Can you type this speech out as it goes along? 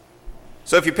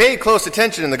So if you paid close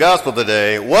attention in the gospel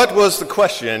today, what was the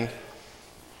question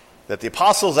that the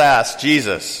apostles asked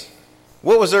Jesus?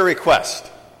 What was their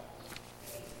request?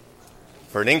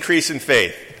 For an increase in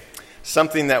faith.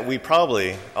 Something that we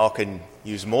probably all can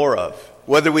use more of.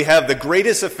 Whether we have the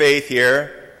greatest of faith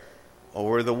here, or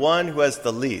we're the one who has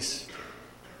the least.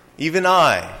 Even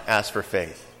I ask for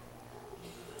faith.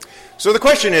 So the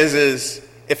question is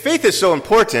if faith is so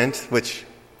important, which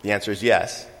the answer is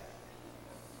yes,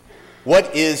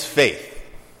 what is faith?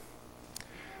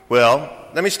 Well,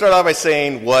 let me start off by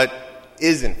saying what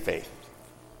isn't faith.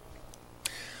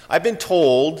 I've been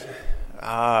told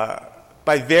by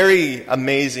very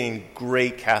amazing,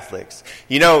 great Catholics,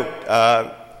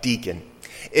 Deacon,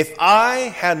 if I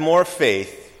had more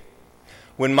faith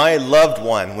when my loved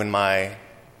one, when my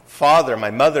father, my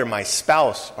mother, my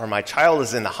spouse, or my child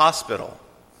is in the hospital,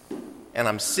 and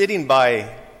I'm sitting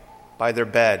by their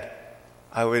bed,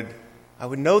 I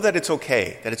would know that it's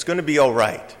okay, that it's going to be all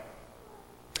right.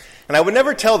 And I would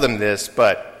never tell them this,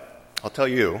 but I'll tell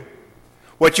you.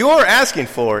 What you're asking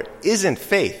for isn't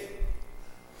faith.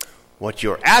 What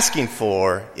you're asking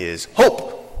for is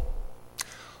hope.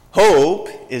 Hope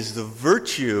is the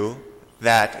virtue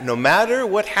that no matter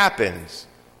what happens,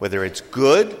 whether it's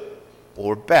good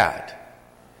or bad,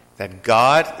 that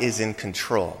God is in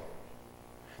control.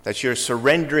 That you're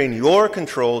surrendering your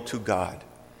control to God.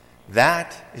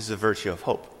 That is the virtue of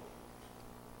hope.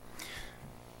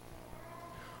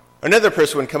 Another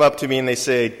person would come up to me and they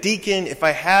say, Deacon, if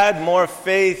I had more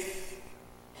faith,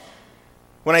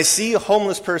 when I see a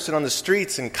homeless person on the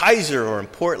streets in Kaiser or in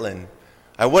Portland,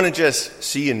 I wouldn't just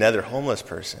see another homeless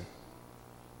person,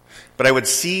 but I would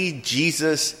see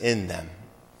Jesus in them,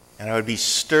 and I would be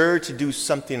stirred to do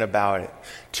something about it,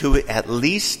 to at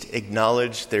least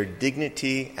acknowledge their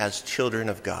dignity as children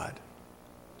of God.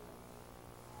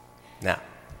 Now,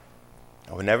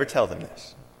 I would never tell them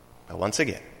this, but once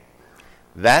again,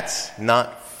 that's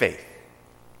not faith.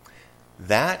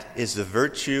 That is the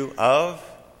virtue of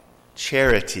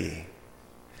charity,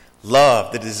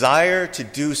 love, the desire to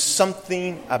do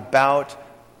something about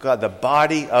God, the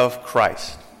body of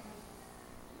Christ.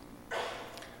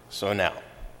 So now,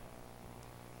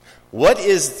 what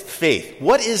is faith?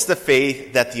 What is the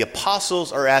faith that the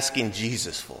apostles are asking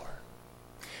Jesus for?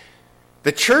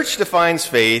 The church defines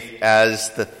faith as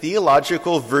the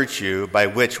theological virtue by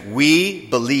which we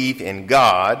believe in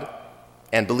God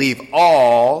and believe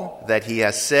all that he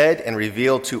has said and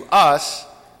revealed to us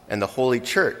and the Holy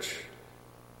Church.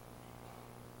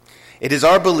 It is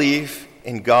our belief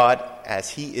in God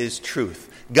as he is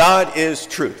truth. God is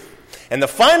truth. And the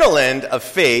final end of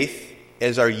faith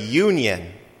is our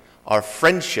union, our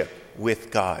friendship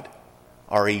with God,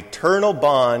 our eternal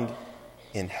bond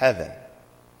in heaven.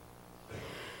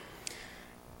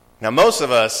 Now, most of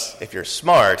us, if you're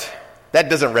smart, that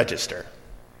doesn't register.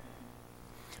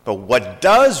 But what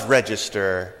does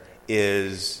register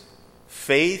is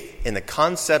faith in the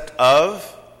concept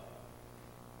of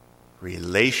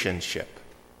relationship.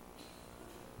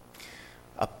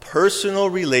 A personal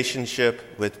relationship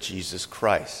with Jesus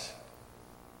Christ.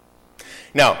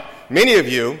 Now, many of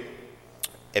you,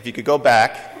 if you could go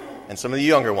back, and some of the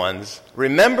younger ones,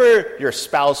 remember your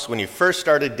spouse when you first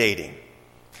started dating.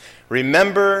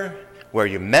 Remember where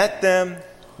you met them,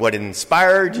 what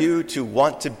inspired you to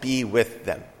want to be with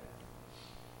them.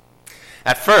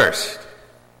 At first,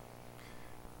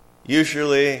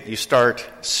 usually you start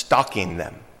stalking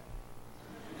them.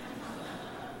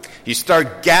 You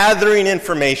start gathering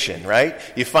information, right?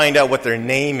 You find out what their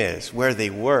name is, where they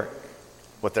work,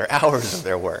 what their hours of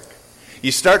their work.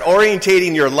 You start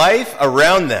orientating your life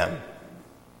around them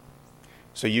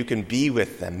so you can be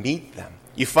with them, meet them.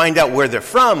 You find out where they're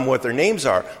from, what their names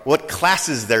are, what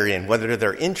classes they're in, whether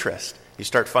they're interest. You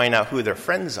start finding out who their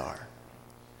friends are.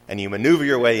 And you maneuver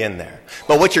your way in there.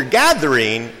 But what you're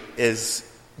gathering is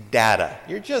data.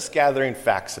 You're just gathering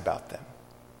facts about them.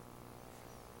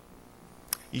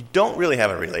 You don't really have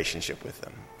a relationship with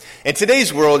them. In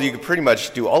today's world, you can pretty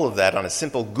much do all of that on a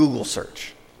simple Google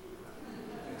search.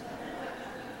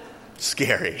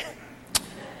 Scary.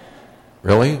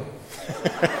 Really?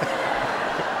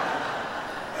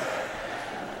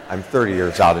 I'm 30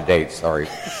 years out of date, sorry.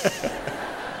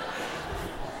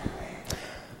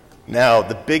 Now,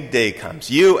 the big day comes.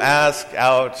 You ask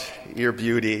out your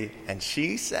beauty, and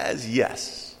she says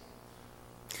yes.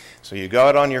 So you go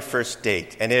out on your first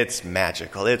date, and it's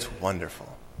magical. It's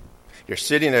wonderful. You're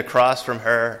sitting across from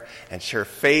her, and her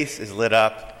face is lit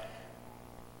up,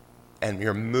 and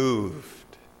you're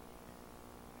moved.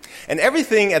 And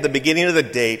everything at the beginning of the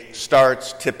date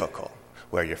starts typical.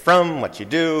 Where you're from, what you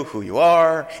do, who you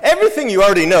are, everything you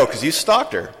already know because you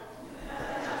stalked her.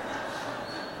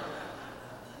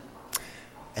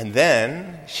 And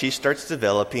then she starts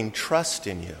developing trust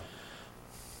in you.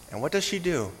 And what does she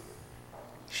do?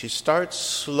 She starts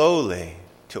slowly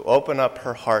to open up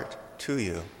her heart to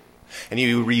you. And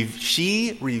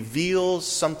she reveals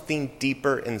something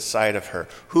deeper inside of her,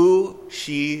 who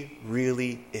she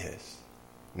really is.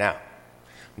 Now,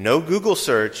 no Google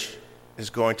search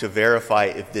is going to verify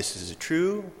if this is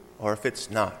true or if it's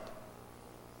not.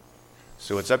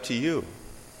 So it's up to you.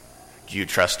 Do you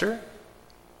trust her?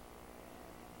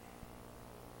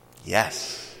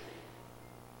 Yes.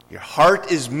 Your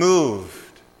heart is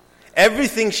moved.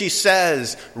 Everything she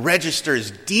says registers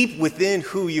deep within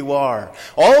who you are.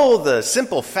 All the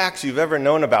simple facts you've ever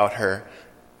known about her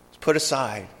is put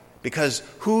aside because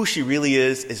who she really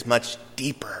is much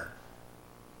deeper.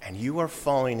 And you are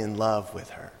falling in love with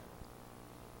her.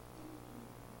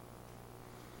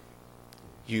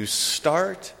 You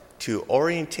start to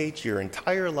orientate your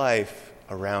entire life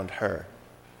around her.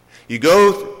 You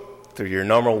go through your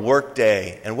normal work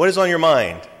day, and what is on your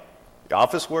mind? Your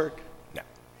office work? No.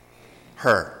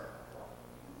 Her.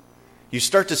 You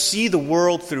start to see the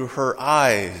world through her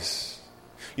eyes.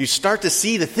 You start to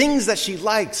see the things that she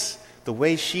likes the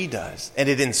way she does, and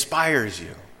it inspires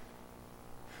you.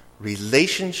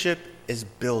 Relationship is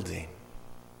building.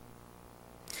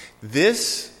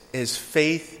 This is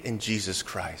faith in Jesus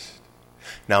Christ.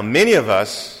 Now, many of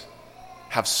us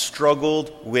have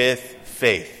struggled with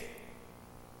faith.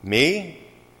 Me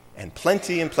and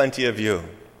plenty of you.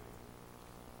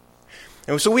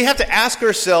 And so we have to ask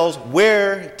ourselves,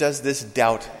 where does this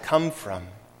doubt come from?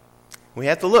 We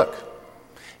have to look.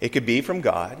 It could be from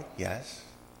God, yes.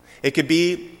 It could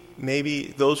be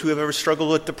maybe those who have ever struggled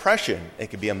with depression.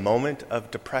 It could be a moment of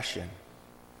depression.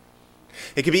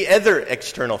 It could be other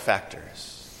external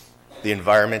factors, the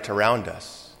environment around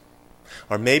us.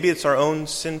 Or maybe it's our own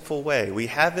sinful way. We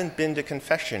haven't been to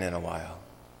confession in a while.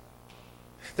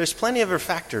 There's plenty of other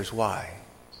factors why.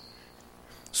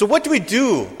 So what do we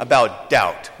do about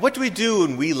doubt? What do we do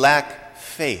when we lack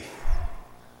faith?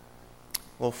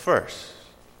 Well, first,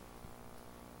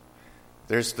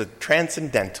 there's the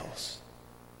transcendentals.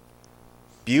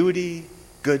 Beauty,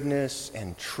 goodness,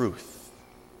 and truth.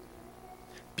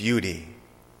 Beauty.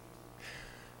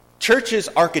 Churches'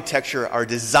 architecture are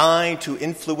designed to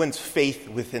influence faith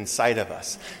within inside of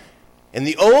us. In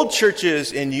the old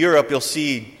churches in Europe, you'll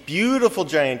see beautiful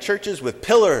giant churches with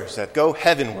pillars that go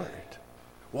heavenward.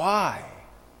 Why?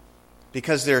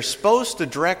 Because they're supposed to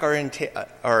direct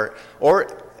our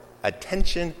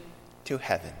attention to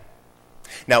heaven.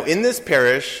 Now, in this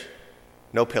parish,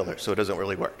 no pillars, so it doesn't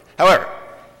really work. However,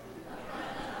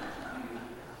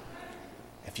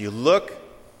 if you look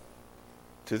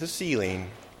to the ceiling,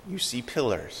 you see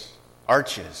pillars,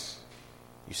 arches.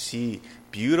 You see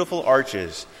beautiful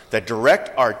arches that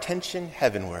direct our attention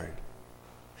heavenward.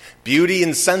 Beauty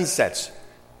in sunsets,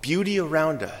 beauty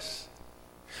around us.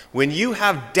 When you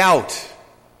have doubt,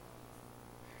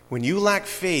 when you lack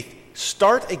faith,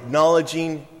 start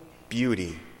acknowledging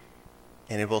beauty,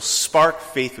 and it will spark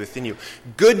faith within you.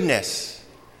 Goodness.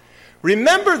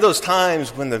 Remember those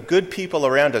times when the good people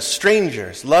around us,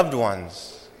 strangers, loved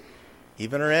ones,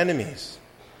 even our enemies,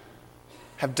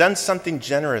 have done something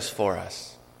generous for us.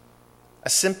 A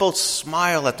simple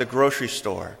smile at the grocery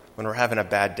store when we're having a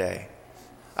bad day.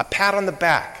 A pat on the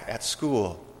back at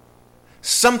school.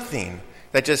 Something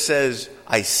that just says,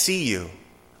 I see you.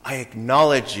 I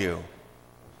acknowledge you.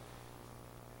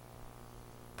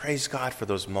 Praise God for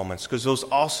those moments, because those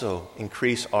also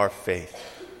increase our faith.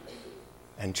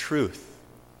 And truth.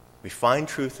 We find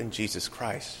truth in Jesus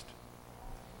Christ.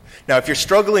 Now, if you're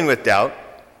struggling with doubt,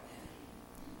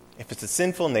 if it's a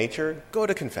sinful nature, go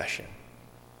to confession.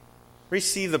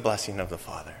 Receive the blessing of the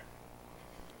Father.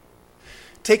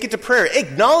 Take it to prayer.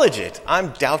 Acknowledge it.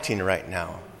 I'm doubting right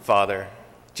now, Father.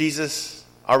 Jesus,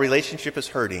 our relationship is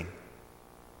hurting.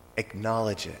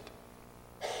 Acknowledge it.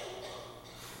 I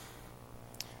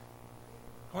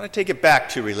want to take it back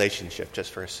to relationship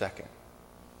just for a second.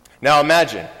 Now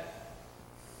imagine,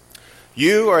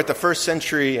 you are at the first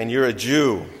century and you're a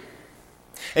Jew.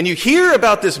 And you hear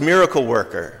about this miracle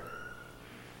worker.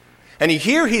 And you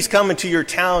hear he's coming to your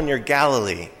town near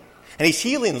Galilee. And he's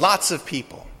healing lots of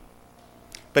people.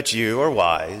 But you are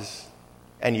wise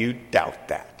and you doubt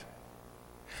that.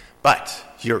 But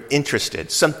you're interested.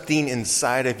 Something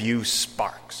inside of you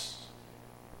sparks.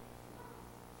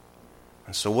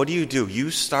 And so what do? You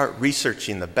start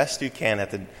researching the best you can at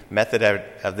the method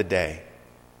of the day.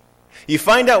 You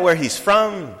find out where he's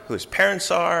from, who his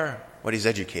parents are, what he's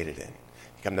educated in.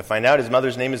 You come to find out his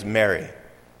mother's name is Mary.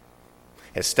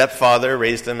 His stepfather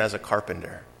raised him as a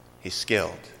carpenter. He's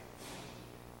skilled.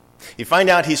 You find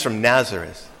out he's from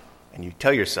Nazareth. And you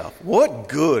tell yourself, what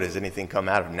good has anything come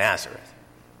out of Nazareth?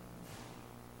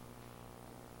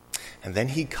 And then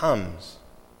he comes,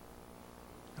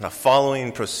 and a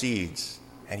following proceeds,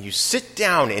 and you sit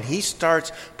down, and he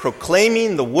starts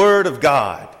proclaiming the Word of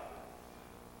God.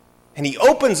 And he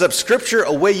opens up Scripture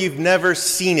a way you've never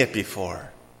seen it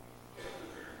before.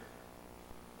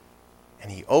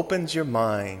 And he opens your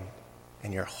mind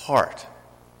and your heart.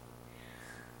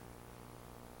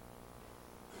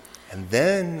 And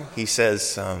then he says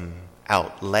some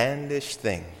outlandish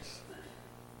things.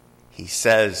 He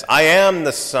says, I am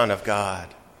the Son of God.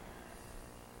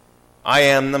 I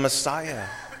am the Messiah.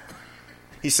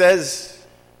 He says,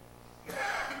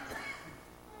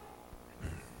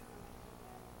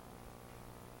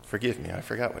 forgive me, I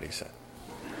forgot what he said.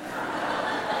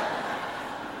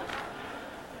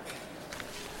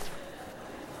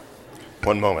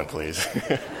 One moment, please.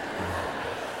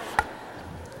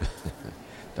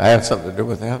 I have something to do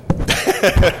with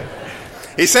that.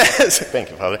 He says, thank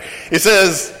you, Father. He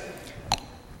says,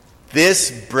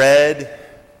 this bread,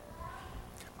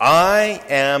 I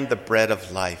am the bread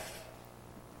of life.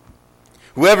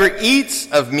 Whoever eats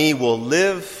of me will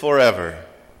live forever.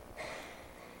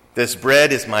 This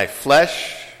bread is my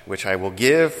flesh, which I will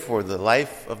give for the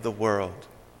life of the world.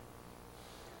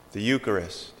 The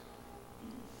Eucharist.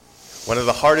 One of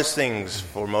the hardest things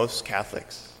for most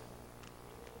Catholics.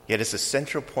 Yet it's a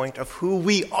central point of who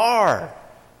we are.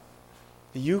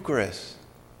 The Eucharist.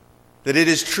 That it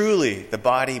is truly the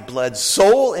body, blood,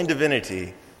 soul, and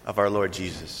divinity of our Lord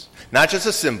Jesus. Not just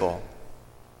a symbol,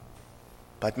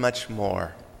 but much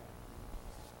more.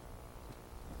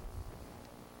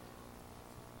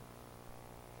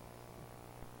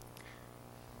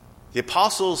 The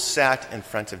apostles sat in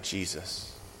front of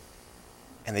Jesus,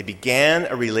 and they began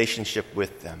a relationship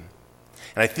with them.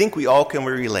 And I think we all can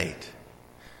relate.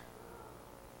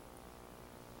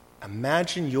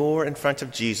 Imagine you're in front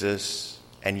of Jesus,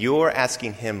 and you're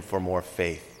asking him for more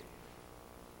faith.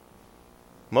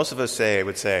 Most of us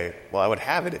would say, well, I would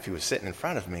have it if he was sitting in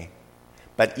front of me.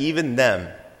 But even them,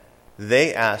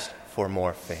 they asked for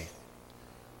more faith.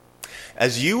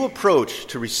 As you approach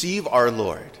to receive our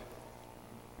Lord,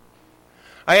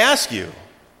 I ask you,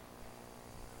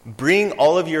 bring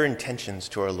all of your intentions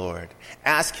to our Lord.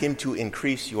 Ask him to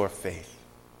increase your faith.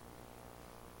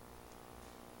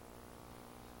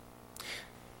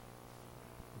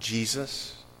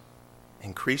 Jesus,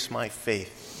 increase my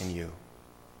faith in you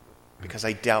because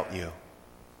I doubt you.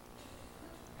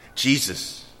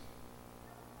 Jesus,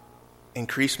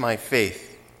 increase my faith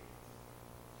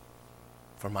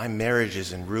for my marriage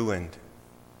is ruined.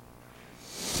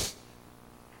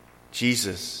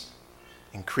 Jesus,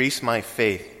 increase my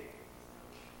faith.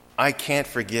 I can't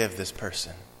forgive this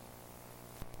person.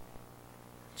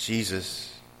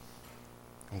 Jesus,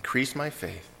 increase my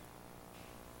faith.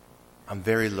 I'm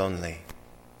very lonely.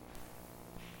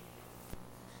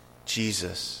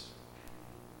 Jesus,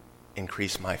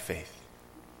 increase my faith.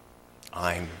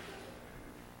 I'm